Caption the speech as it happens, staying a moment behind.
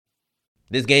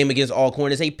This game against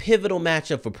Alcorn is a pivotal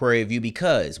matchup for Prairie View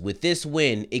because with this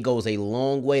win, it goes a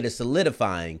long way to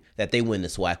solidifying that they win the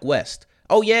SWAC West.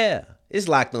 Oh yeah, it's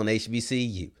Locked On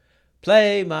HBCU.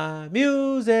 Play my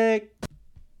music.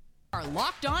 Are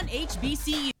Locked On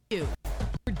HBCU, your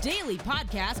daily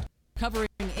podcast covering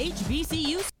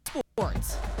HBCU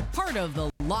sports. Part of the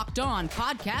Locked On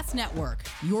Podcast Network,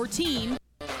 your team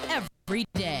every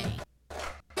day.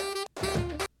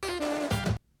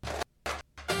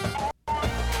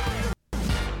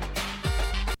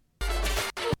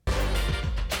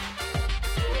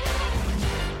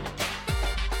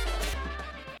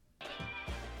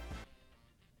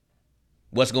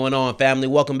 What's going on, family?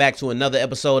 Welcome back to another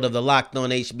episode of the Locked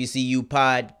On HBCU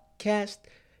podcast,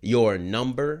 your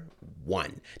number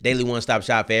one daily one-stop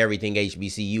shop for everything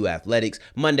HBCU athletics,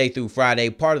 Monday through Friday,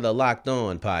 part of the Locked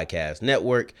On Podcast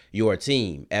Network, your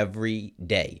team every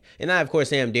day. And I, of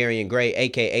course, am Darian Gray,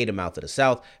 a.k.a. the Mouth of the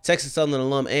South, Texas Southern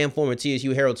alum and former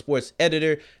TSU Herald sports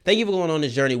editor. Thank you for going on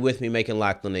this journey with me, making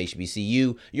Locked On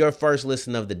HBCU your first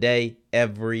listen of the day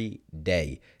every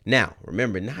day. Now,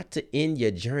 remember not to end your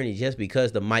journey just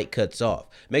because the mic cuts off.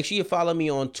 Make sure you follow me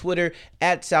on Twitter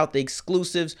at South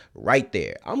Exclusives right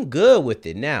there. I'm good with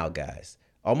it now, guys.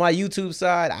 On my YouTube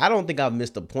side, I don't think I've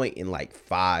missed a point in like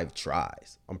 5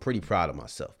 tries. I'm pretty proud of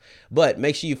myself. But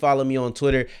make sure you follow me on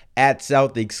Twitter at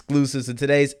South Exclusives. And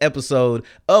today's episode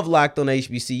of Locked On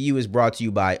HBCU is brought to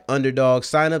you by Underdog.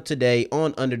 Sign up today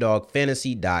on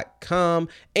UnderdogFantasy.com.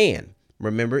 And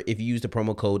remember, if you use the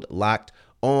promo code LOCKED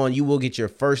on, you will get your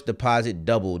first deposit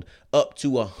doubled up to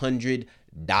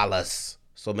 $100.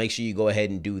 So make sure you go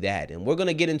ahead and do that. And we're going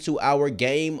to get into our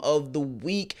game of the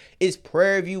week. It's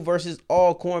Prairie View versus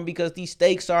Alcorn because the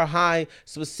stakes are high,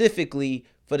 specifically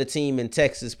for the team in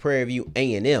Texas, Prairie View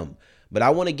A&M. But I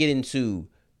want to get into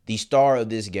the star of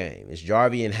this game. It's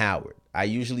Jarvian Howard. I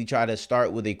usually try to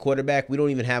start with a quarterback. We don't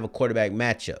even have a quarterback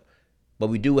matchup. But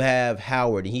we do have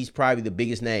Howard, and he's probably the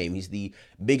biggest name. He's the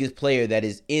biggest player that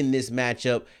is in this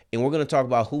matchup. And we're going to talk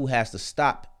about who has to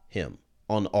stop him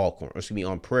on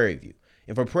on Prairie View.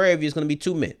 And for Prairie View, it's going to be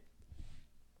 2 men.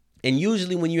 And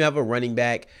usually when you have a running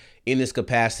back in this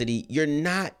capacity, you're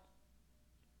not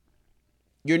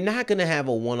going to have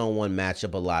a one-on-one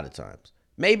matchup a lot of times.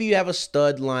 Maybe you have a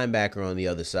stud linebacker on the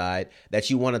other side that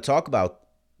you want to talk about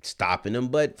stopping them,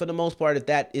 but for the most part, if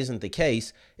that isn't the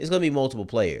case, it's going to be multiple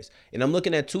players. And I'm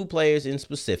looking at 2 players in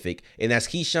specific, and that's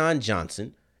Keyshawn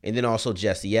Johnson and then also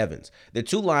Jesse Evans. They're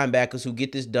 2 linebackers who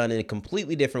get this done in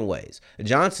completely different ways.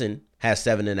 Johnson has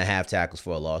 7.5 tackles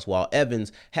for a loss, while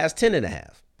Evans has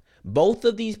 10.5. Both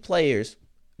of these players,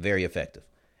 very effective.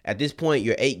 At this point,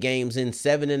 you're 8 games in,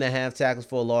 7.5 tackles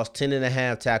for a loss,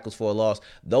 10.5 tackles for a loss.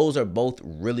 Those are both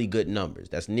really good numbers.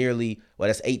 That's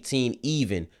that's 18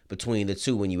 even between the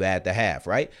 2 when you add the half,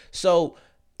 right? So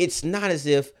it's not as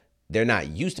if they're not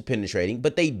used to penetrating,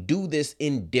 but they do this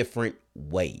in different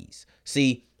ways.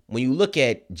 See, when you look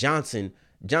at Johnson's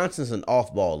an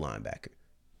off-ball linebacker.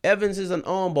 Evans is an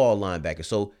on-ball linebacker,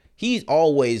 so he's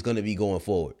always going to be going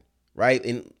forward, right?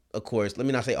 And of course, let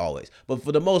me not say always, but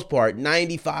for the most part,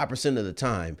 95% of the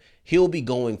time, he'll be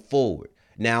going forward.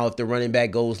 Now, if the running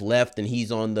back goes left and he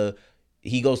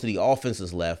goes to the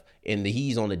offense's left and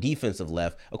he's on the defensive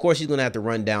left, of course, he's going to have to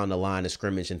run down the line of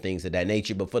scrimmage and things of that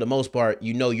nature. But for the most part,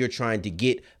 you're trying to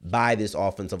get by this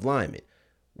offensive lineman.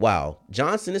 Wow,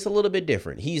 Johnson is a little bit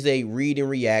different. He's a read and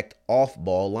react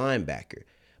off-ball linebacker.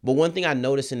 But one thing I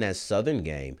noticed in that Southern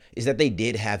game is that they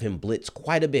did have him blitz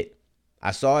quite a bit. I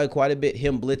saw it quite a bit,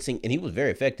 him blitzing, and he was very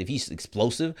effective. He's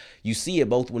explosive. You see it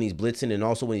both when he's blitzing and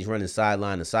also when he's running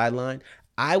sideline to sideline.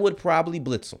 I would probably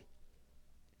blitz him.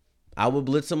 I would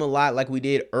blitz him a lot like we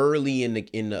did early in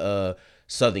the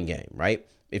Southern game, right?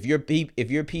 If you're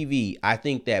PV, I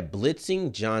think that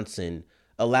blitzing Johnson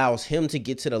allows him to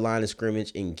get to the line of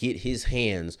scrimmage and get his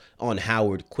hands on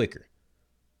Howard quicker.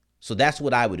 So that's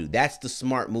what I would do. That's the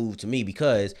smart move to me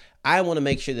because I want to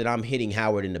make sure that I'm hitting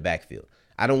Howard in the backfield.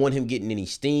 I don't want him getting any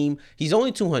steam. He's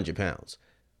only 200 pounds.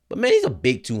 But, man, he's a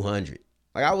big 200.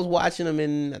 Like, I was watching him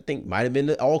in, I think, might have been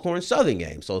the Alcorn Southern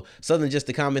game. So, Southern just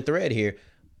the common thread here.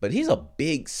 But he's a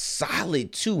big,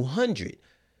 solid 200.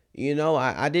 You know,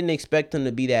 I didn't expect him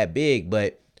to be that big.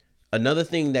 But another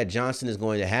thing that Johnson is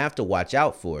going to have to watch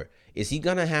out for is he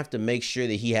going to have to make sure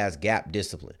that he has gap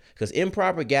discipline. Because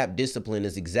improper gap discipline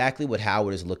is exactly what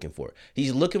Howard is looking for.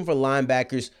 He's looking for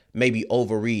linebackers maybe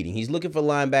overreading. He's looking for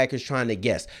linebackers trying to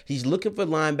guess. He's looking for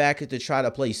linebackers to try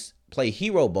to play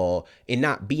hero ball and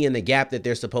not be in the gap that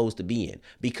they're supposed to be in.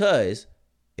 Because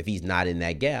if he's not in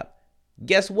that gap,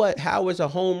 guess what? Howard's a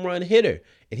home run hitter.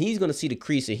 And he's going to see the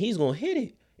crease and he's going to hit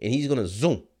it. And he's going to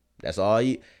zoom. That's all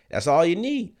you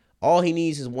need. All he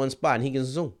needs is one spot and he can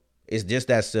zoom. It's just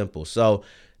that simple. So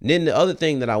then the other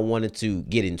thing that I wanted to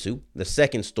get into, the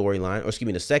second storyline,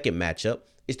 the second matchup,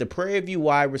 is the Prairie View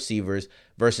wide receivers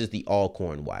versus the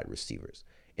Alcorn wide receivers.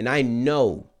 And I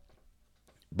know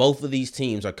both of these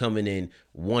teams are coming in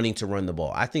wanting to run the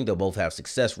ball. I think they'll both have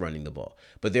success running the ball,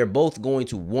 but they're both going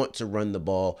to want to run the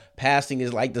ball. Passing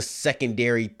is like the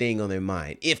secondary thing on their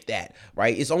mind, if that,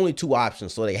 right? It's only two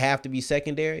options, so they have to be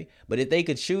secondary. But if they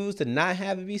could choose to not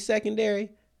have it be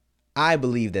secondary, I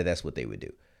believe that that's what they would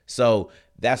do. So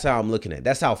that's how I'm looking at it.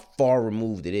 That's how far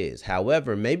removed it is.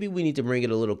 However, maybe we need to bring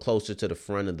it a little closer to the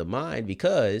front of the mind,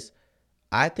 because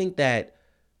I think that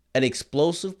an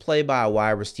explosive play by a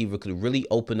wide receiver could really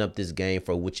open up this game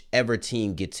for whichever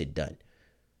team gets it done.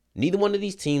 Neither one of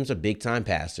these teams are big-time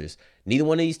passers. Neither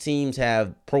one of these teams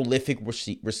have prolific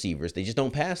receivers. They just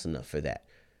don't pass enough for that,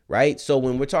 right? So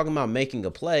when we're talking about making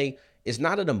a play, it's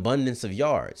not an abundance of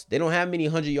yards. They don't have many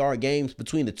 100-yard games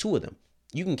between the two of them.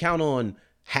 You can count on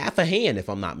half a hand, if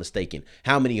I'm not mistaken,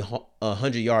 how many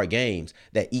 100-yard games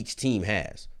that each team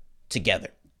has together.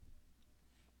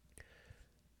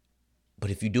 But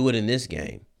if you do it in this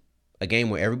game, a game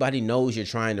where everybody knows you're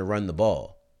trying to run the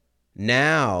ball,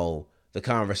 now the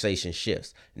conversation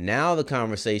shifts. Now the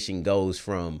conversation goes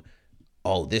from,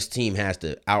 oh, this team has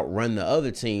to outrun the other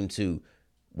team, to,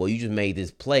 well, you just made this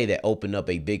play that opened up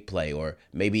a big play, or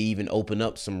maybe even open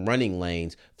up some running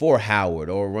lanes for Howard,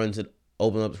 or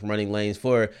open up some running lanes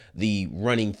for the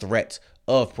running threat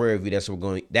of Prairie View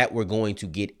that we're going to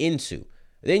get into.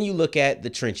 Then you look at the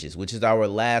trenches, which is our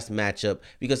last matchup,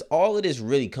 because all of this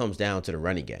really comes down to the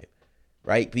running game,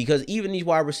 right? Because even these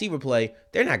wide receiver play,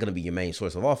 they're not going to be your main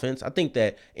source of offense. I think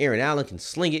that Aaron Allen can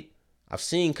sling it. I've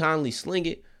seen Conley sling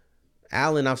it.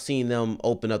 Allen, I've seen them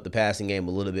open up the passing game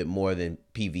a little bit more than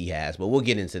PV has, but we'll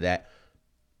get into that.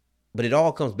 But it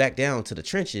all comes back down to the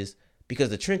trenches, because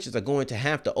the trenches are going to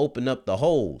have to open up the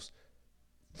holes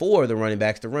for the running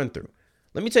backs to run through.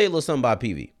 Let me tell you a little something about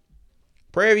PV.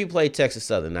 Prairie View played Texas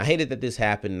Southern. I hated that this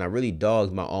happened, and I really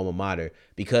dogged my alma mater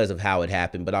because of how it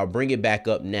happened, but I'll bring it back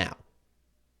up now.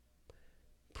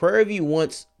 Prairie View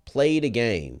once played a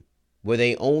game where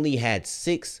they only had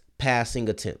 6 passing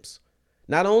attempts.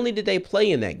 Not only did they play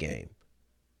in that game,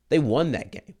 they won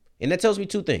that game. And that tells me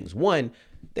two things. One,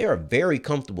 they are very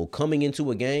comfortable coming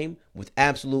into a game with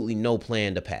absolutely no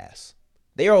plan to pass.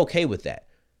 They are okay with that.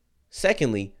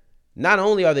 Secondly, not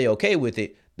only are they okay with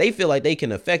it, they feel like they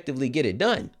can effectively get it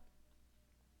done.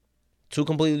 Two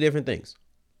completely different things,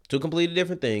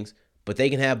 but they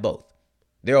can have both.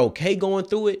 They're okay going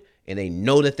through it, and they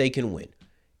know that they can win.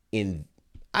 And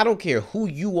I don't care who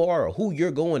you are or who you're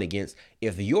going against.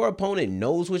 If your opponent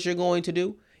knows what you're going to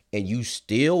do and you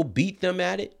still beat them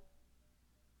at it,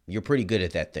 you're pretty good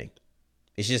at that thing.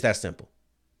 It's just that simple.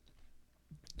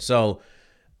 So,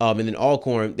 and then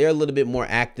Alcorn, they're a little bit more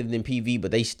active than PV,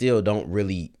 but they still don't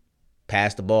really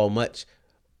pass the ball much.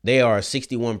 They are a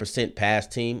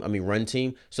 61% run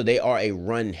team. So they are a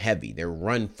run heavy. They're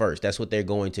run first. That's what they're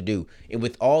going to do. And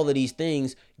with all of these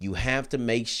things, you have to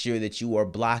make sure that you are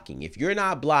blocking. If you're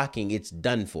not blocking, it's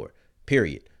done for,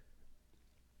 period.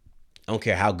 I don't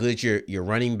care how good your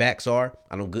running backs are.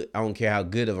 I don't care how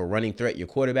good of a running threat your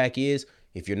quarterback is.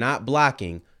 If you're not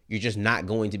blocking, you're just not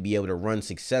going to be able to run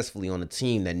successfully on a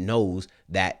team that knows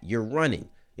that you're running.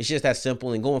 It's just that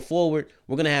simple. And going forward,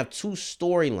 we're going to have 2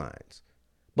 storylines.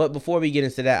 But before we get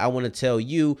into that, I want to tell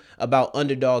you about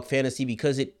Underdog Fantasy,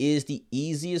 because it is the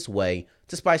easiest way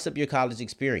to spice up your college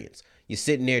experience. You're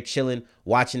sitting there chilling,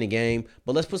 watching the game,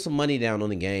 but let's put some money down on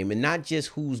the game, and not just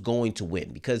who's going to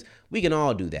win, because we can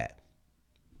all do that.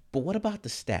 But what about the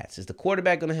stats? Is the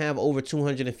quarterback going to have over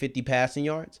 250 passing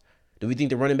yards? Do we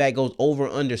think the running back goes over or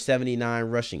under 79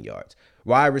 rushing yards?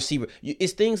 Wide receiver,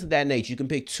 it's things of that nature. You can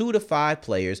pick 2 to 5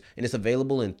 players, and it's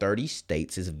available in 30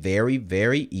 states. It's very,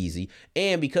 very easy.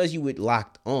 And because you were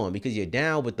locked on, because you're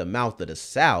down with the mouth of the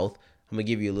South, I'm going to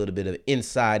give you a little bit of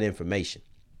inside information.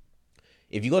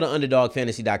 If you go to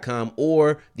underdogfantasy.com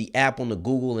or the app on the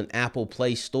Google and Apple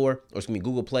Play Store,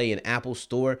 Google Play and Apple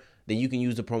Store, then you can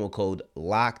use the promo code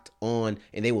LOCKEDON,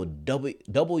 and they will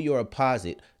double your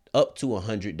deposit up to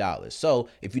 $100. So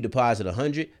if you deposit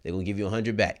 $100, they're going to give you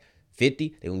 $100 back.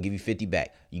 $50, they're going to give you $50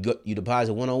 back. You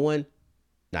deposit 101,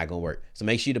 not going to work. So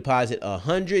make sure you deposit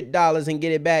 $100 and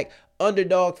get it back.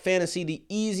 Underdog Fantasy, the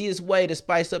easiest way to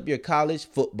spice up your college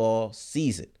football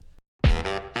season.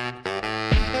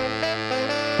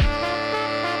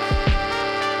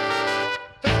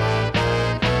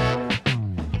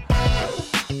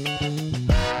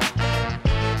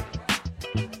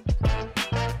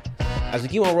 As we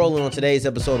keep on rolling on today's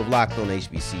episode of Locked on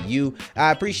HBCU,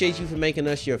 I appreciate you for making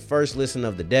us your first listen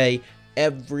of the day.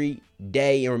 every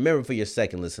day. And remember, for your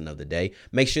second listen of the day,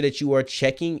 make sure that you are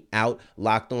checking out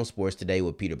Locked On Sports Today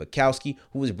with Peter Bukowski,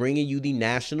 who is bringing you the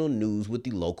national news with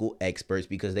the local experts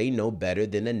because they know better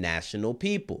than the national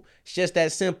people. It's just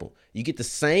that simple. You get the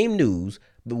same news,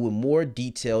 but with more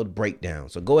detailed breakdown.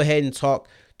 So go ahead and talk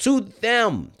to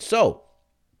them. So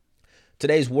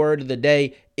today's word of the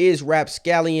day is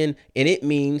rapscallion, and it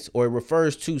means, or it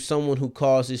refers to, someone who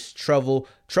causes trouble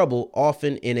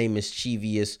often in a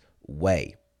mischievous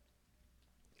way.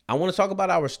 I want to talk about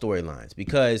our storylines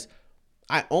because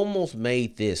I almost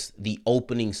made this the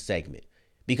opening segment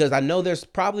because I know there's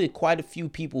probably quite a few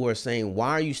people who are saying,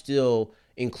 why are you still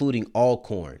including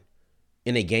Alcorn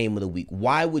in a game of the week?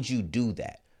 Why would you do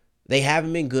that? They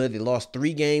haven't been good. They lost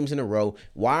 3 games in a row.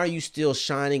 Why are you still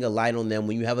shining a light on them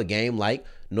when you have a game like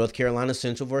North Carolina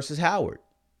Central versus Howard?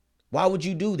 Why would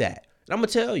you do that? And I'm going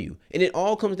to tell you. And it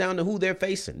all comes down to who they're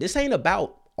facing. This ain't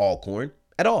about Alcorn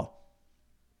at all.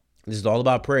 This is all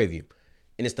about Prairie View.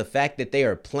 And it's the fact that they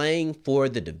are playing for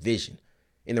the division.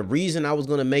 And the reason I was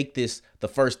going to make this the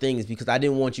first thing is because I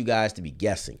didn't want you guys to be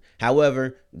guessing.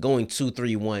 However, going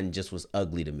 2-3-1 just was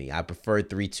ugly to me. I preferred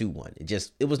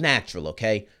 3-2-1. It was natural,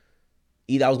 okay?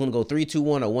 Either I was going to go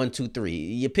 3-2-1 or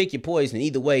 1-2-3. You pick your poison.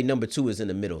 Either way, number 2 is in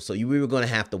the middle. So we were going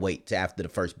to have to wait to after the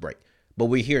first break. But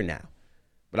we're here now.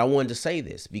 But I wanted to say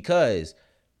this because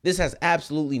this has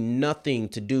absolutely nothing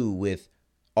to do with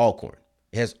Alcorn.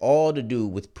 It has all to do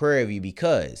with Prairie View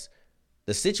because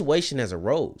the situation has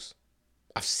arose.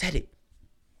 I've said it.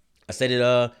 I said it,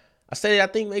 I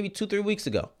think maybe 2-3 weeks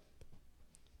ago.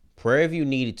 Prairie View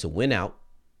needed to win out,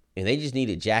 and they just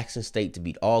needed Jackson State to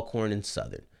beat Alcorn and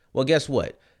Southern. Well, guess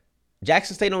what?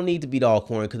 Jackson State don't need to beat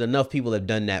Alcorn because enough people have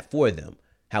done that for them.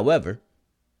 However,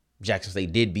 Jackson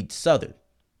State did beat Southern.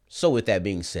 So with that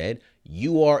being said,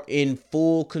 you are in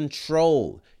full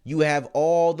control. You have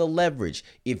all the leverage.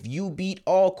 If you beat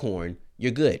Alcorn,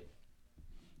 you're good.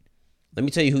 Let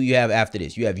me tell you who you have after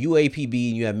this. You have UAPB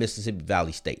and you have Mississippi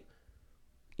Valley State.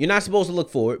 You're not supposed to look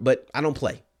forward, but I don't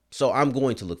play. So I'm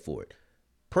going to look forward.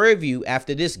 Prairie View,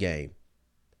 after this game,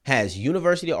 has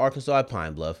University of Arkansas at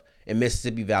Pine Bluff and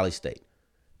Mississippi Valley State.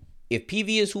 If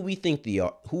PV is who we think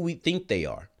they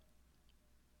are,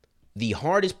 the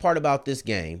hardest part about this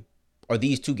game, or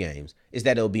these 2 games, is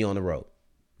that it'll be on the road,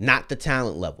 not the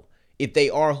talent level. If they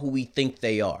are who we think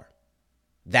they are,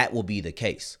 that will be the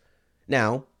case.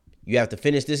 Now, you have to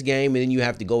finish this game, and then you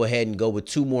have to go ahead and go with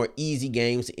 2 more easy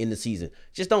games in the season.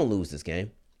 Just don't lose this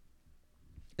game.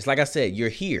 It's like I said, you're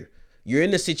here. You're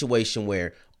in the situation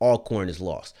where Alcorn is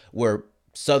lost, where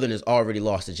Southern has already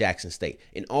lost to Jackson State,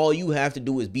 and all you have to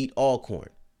do is beat Alcorn.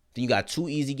 Then you got 2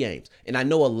 easy games. And I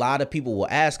know a lot of people will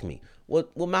ask me,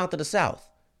 what Mount of the South?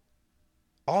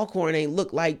 Alcorn ain't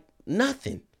look like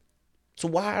nothing. So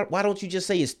why don't you just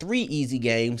say it's 3 easy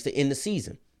games to end the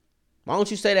season? Why don't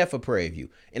you say that for Prairie View?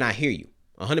 And I hear you.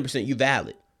 100% you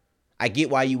valid. I get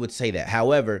why you would say that.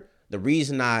 However, the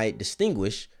reason I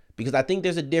distinguish, because I think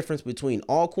there's a difference between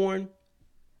Alcorn,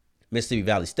 Mississippi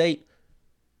Valley State,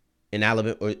 and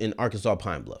Alabama or in Arkansas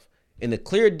Pine Bluff. And the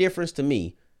clear difference to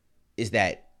me is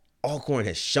that Alcorn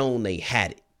has shown they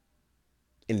had it.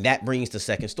 And that brings the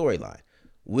second storyline.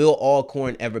 Will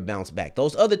Alcorn ever bounce back?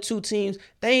 Those other 2 teams,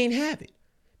 they ain't have it.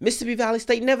 Mississippi Valley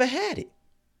State never had it.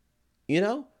 You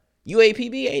know?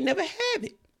 UAPB ain't never have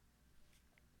it.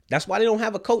 That's why they don't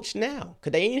have a coach now,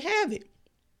 because they ain't have it.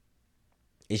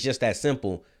 It's just that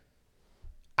simple.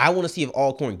 I want to see if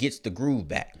Alcorn gets the groove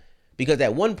back. Because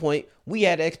at one point, we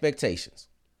had expectations.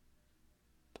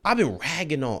 I've been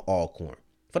ragging on Alcorn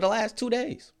for the last 2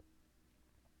 days.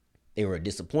 They were a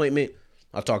disappointment.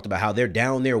 I talked about how they're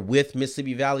down there with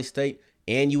Mississippi Valley State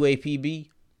and UAPB.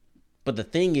 But the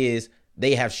thing is,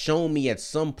 they have shown me at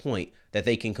some point that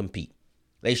they can compete.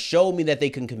 They showed me that they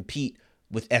can compete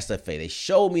with SFA. They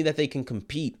showed me that they can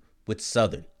compete with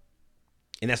Southern.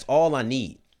 And that's all I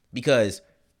need. Because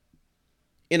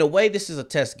in a way, this is a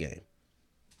test game.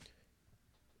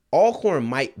 Alcorn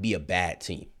might be a bad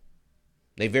team.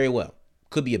 They very well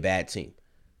could be a bad team.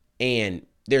 And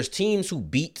there's teams who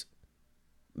beat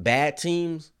bad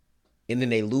teams and then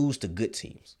they lose to good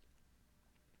teams.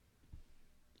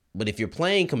 But if you're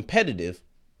playing competitive,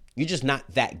 you're just not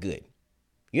that good.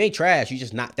 You ain't trash, you're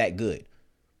just not that good.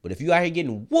 But if you out here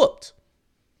getting whooped,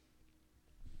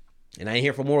 and I ain't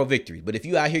here for moral victories, but if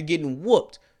you out here getting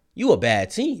whooped, you a bad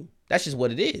team. That's just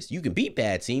what it is. You can beat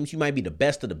bad teams. You might be the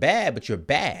best of the bad, but you're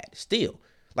bad still.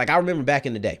 Like I remember back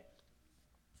in the day,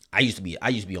 I used to be on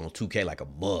 2K like a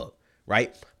mug,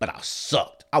 right? But I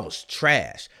sucked. I was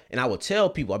trash. And I would tell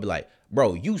people, I'd be like,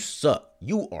 bro, you suck.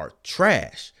 You are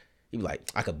trash. He'd be like,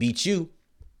 I could beat you.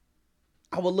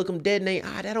 I would look them dead in their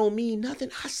eye. That don't mean nothing.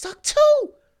 I suck too.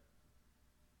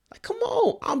 Like, come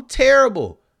on. I'm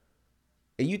terrible.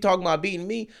 And you talking about beating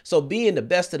me? So being the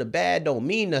best of the bad don't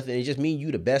mean nothing. It just means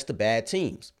you the best of bad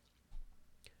teams.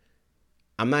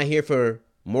 I'm not here for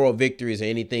moral victories or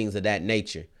anything of that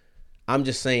nature. I'm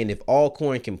just saying if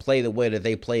Alcorn can play the way that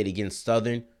they played against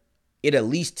Southern, it at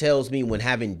least tells me when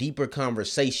having deeper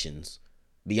conversations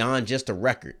beyond just a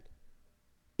record,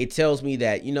 it tells me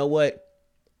that, you know what?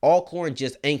 Alcorn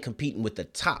just ain't competing with the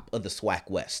top of the SWAC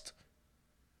West.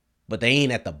 But they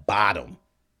ain't at the bottom.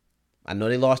 I know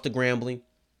they lost to Grambling.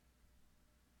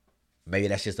 Maybe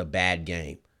that's just a bad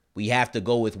game. We have to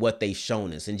go with what they've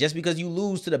shown us. And just because you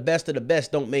lose to the best of the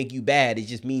best don't make you bad. It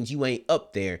just means you ain't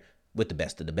up there with the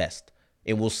best of the best.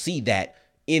 And we'll see that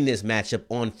in this matchup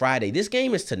on Friday. This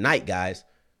game is tonight, guys.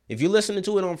 If you're listening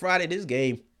to it on Friday, this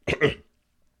game,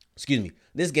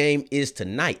 this game is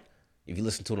tonight. If you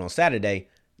listen to it on Saturday,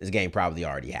 this game probably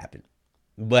already happened.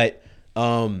 But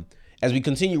as we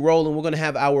continue rolling, we're going to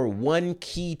have our one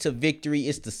key to victory.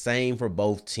 It's the same for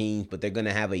both teams, but they're going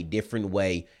to have a different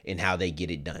way in how they get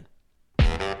it done.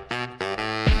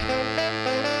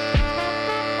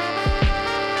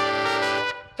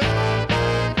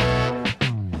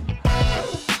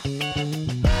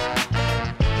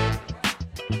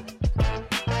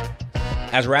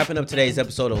 As wrapping up today's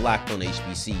episode of Locked on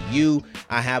HBCU,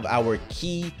 I have our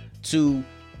key to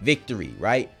victory,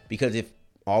 right? Because if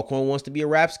Alcorn wants to be a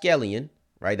rapscallion,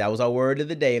 right? That was our word of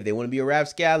the day. If they want to be a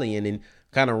rapscallion and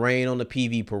kind of rain on the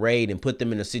PV parade and put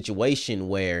them in a situation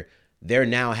where they're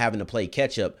now having to play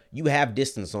catch up, you have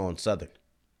distance on Southern.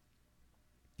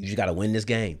 You just got to win this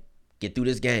game. Get through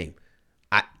this game.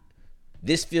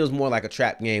 This feels more like a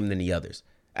trap game than the others.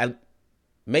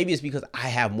 Maybe it's because I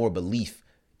have more belief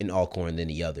in Alcorn than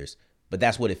the others, but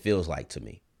that's what it feels like to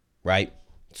me, right?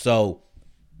 So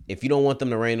if you don't want them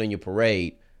to rain on your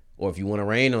parade, or if you want to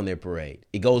rain on their parade,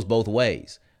 it goes both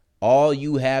ways. All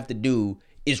you have to do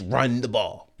is run the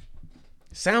ball.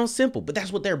 Sounds simple, but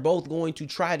that's what they're both going to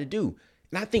try to do.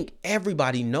 And I think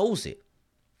everybody knows it.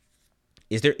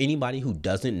 Is there anybody who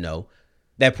doesn't know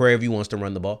that Prairie wants to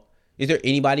run the ball? Is there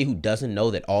anybody who doesn't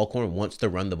know that Alcorn wants to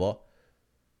run the ball?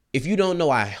 If you don't know,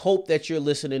 I hope that you're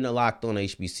listening to Locked on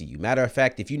HBCU. Matter of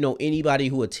fact, if you know anybody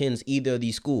who attends either of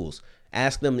these schools,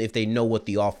 ask them if they know what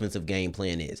the offensive game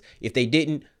plan is. If they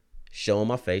didn't, show them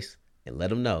my face and let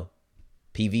them know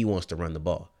PV wants to run the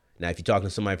ball. Now, if you're talking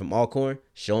to somebody from Alcorn,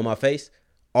 show them my face.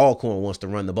 Alcorn wants to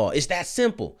run the ball. It's that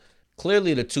simple.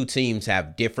 Clearly, the two teams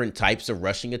have different types of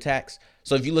rushing attacks.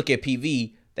 So if you look at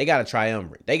PV, they got to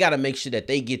triumvirate. They got to make sure that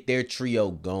they get their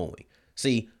trio going.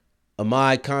 See,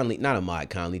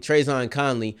 Trayvon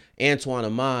Conley, Antoine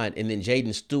Ahmad, and then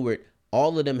Jaden Stewart,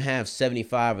 all of them have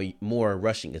 75 or more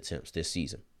rushing attempts this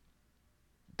season.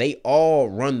 They all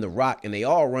run the rock, and they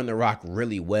all run the rock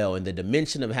really well. And the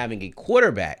dimension of having a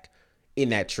quarterback in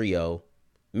that trio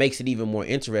makes it even more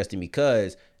interesting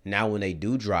because now when they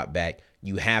do drop back,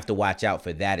 you have to watch out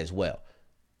for that as well.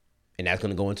 And that's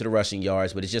going to go into the rushing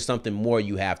yards, but it's just something more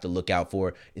you have to look out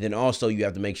for. And then also you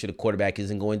have to make sure the quarterback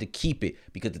isn't going to keep it,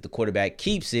 because if the quarterback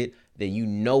keeps it, then you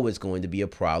know it's going to be a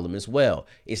problem as well.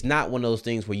 It's not one of those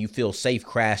things where you feel safe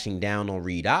crashing down on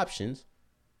read options,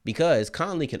 because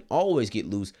Conley can always get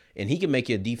loose and he can make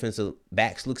your defensive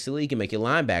backs look silly. He can make your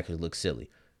linebackers look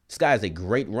silly. This guy is a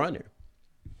great runner.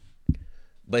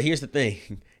 But here's the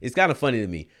thing. It's kind of funny to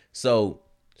me. So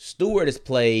Stewart has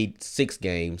played 6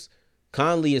 games.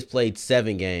 Conley has played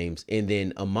 7 games, and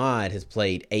then Ahmad has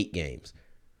played 8 games.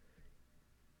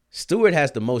 Stewart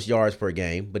has the most yards per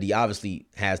game, but he obviously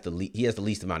has the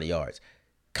least amount of yards.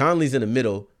 Conley's in the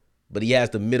middle, but he has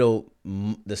the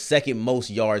second most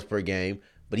yards per game,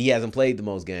 but he hasn't played the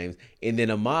most games. And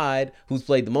then Ahmad, who's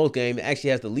played the most games, actually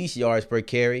has the least yards per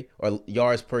carry or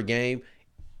yards per game,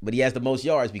 but he has the most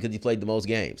yards because he played the most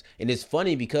games. And it's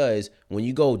funny because when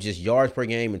you go just yards per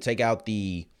game and take out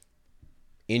the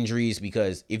injuries,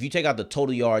 because if you take out the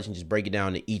total yards and just break it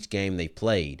down to each game they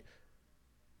played,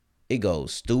 it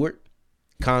goes Stewart,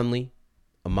 Conley,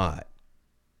 Ahmad.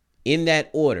 In that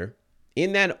order,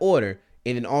 and then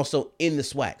also in the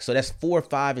SWAC. So that's 4,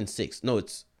 5, and 6. No,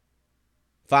 it's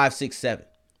 5, 6, 7.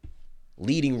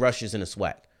 Leading rushers in the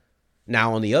SWAC.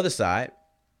 Now on the other side,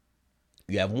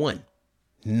 you have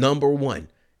number 1.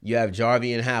 You have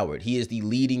Jarvian Howard. He is the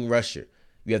leading rusher.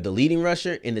 You have the leading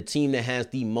rusher and the team that has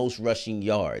the most rushing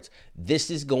yards.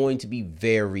 This is going to be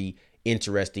very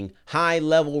interesting. High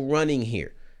level running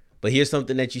here. But here's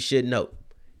something that you should note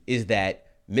is that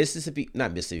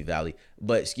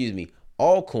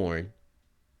Alcorn,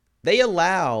 they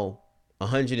allow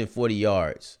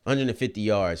 150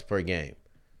 yards per game.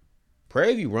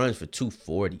 Prairie runs for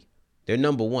 240. They're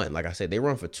number one. Like I said, they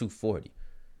run for 240.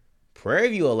 Prairie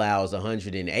View allows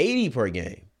 180 per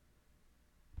game.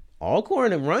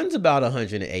 Alcorn runs about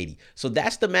 180. So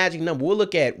that's the magic number. We'll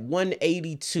look at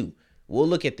 182. We'll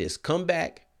look at this. Come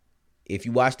back. If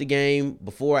you watch the game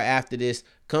before or after this,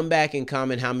 come back and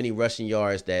comment how many rushing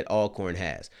yards that Alcorn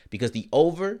has. Because the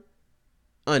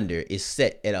over-under is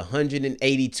set at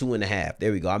 182.5.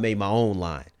 There we go. I made my own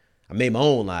line.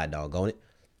 Doggone it.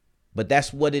 But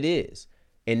that's what it is.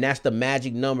 And that's the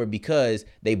magic number because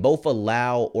they both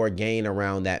allow or gain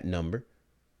around that number.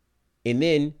 And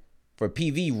then for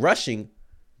PV rushing,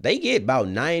 they get about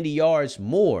 90 yards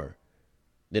more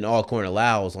than Alcorn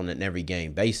allows on an every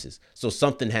game basis. So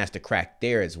something has to crack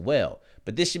there as well.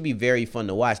 But this should be very fun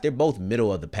to watch. They're both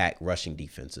middle of the pack rushing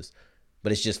defenses,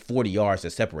 but it's just 40 yards that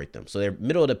separate them. So they're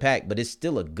middle of the pack, but it's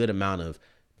still a good amount of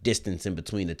distance in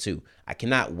between the two. I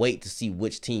cannot wait to see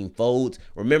which team folds.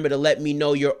 Remember to let me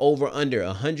know your over under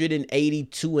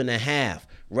 182.5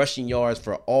 rushing yards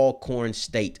for Alcorn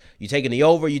State. You taking the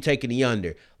over, you taking the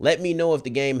under. Let me know if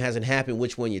the game hasn't happened,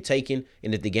 which one you're taking.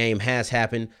 And if the game has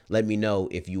happened, let me know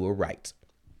if you were right.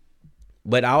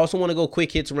 But I also want to go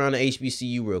quick hits around the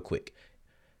HBCU real quick.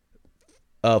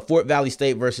 Fort Valley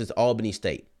State versus Albany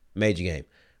State. Major game.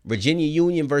 Virginia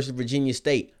Union versus Virginia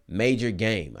State. Major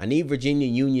game. I need Virginia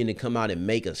Union to come out and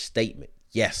make a statement.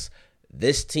 Yes,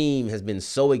 this team has been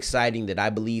so exciting that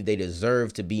I believe they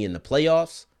deserve to be in the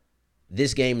playoffs.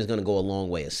 This game is going to go a long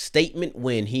way. A statement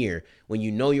win here when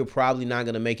you know you're probably not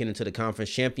going to make it into the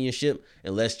conference championship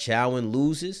unless Chowan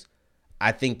loses.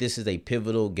 I think this is a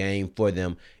pivotal game for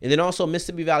them. And then also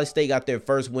Mississippi Valley State got their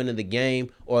first win of the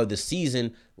game or of the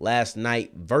season last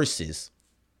night versus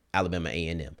Alabama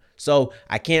A&M. So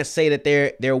I can't say that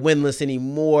they're winless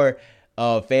anymore.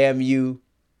 FAMU,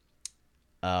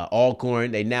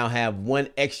 Alcorn, they now have one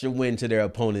extra win to their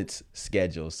opponent's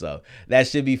schedule. So that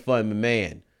should be fun, but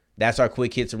man. That's our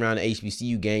quick hits around the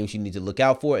HBCU games you need to look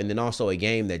out for. And then also a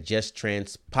game that just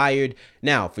transpired.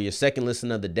 Now, for your second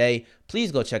listen of the day,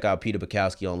 please go check out Peter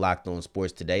Bukowski on Locked On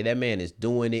Sports today. That man is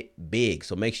doing it big.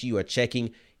 So make sure you are checking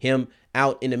him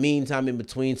out. In the meantime, in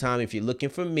between time, if you're looking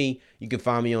for me, you can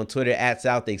find me on Twitter at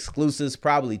South Exclusives,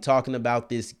 probably talking about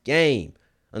this game.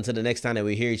 Until the next time that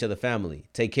we hear each other, family,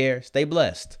 take care, stay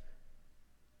blessed.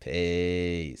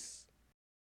 Peace.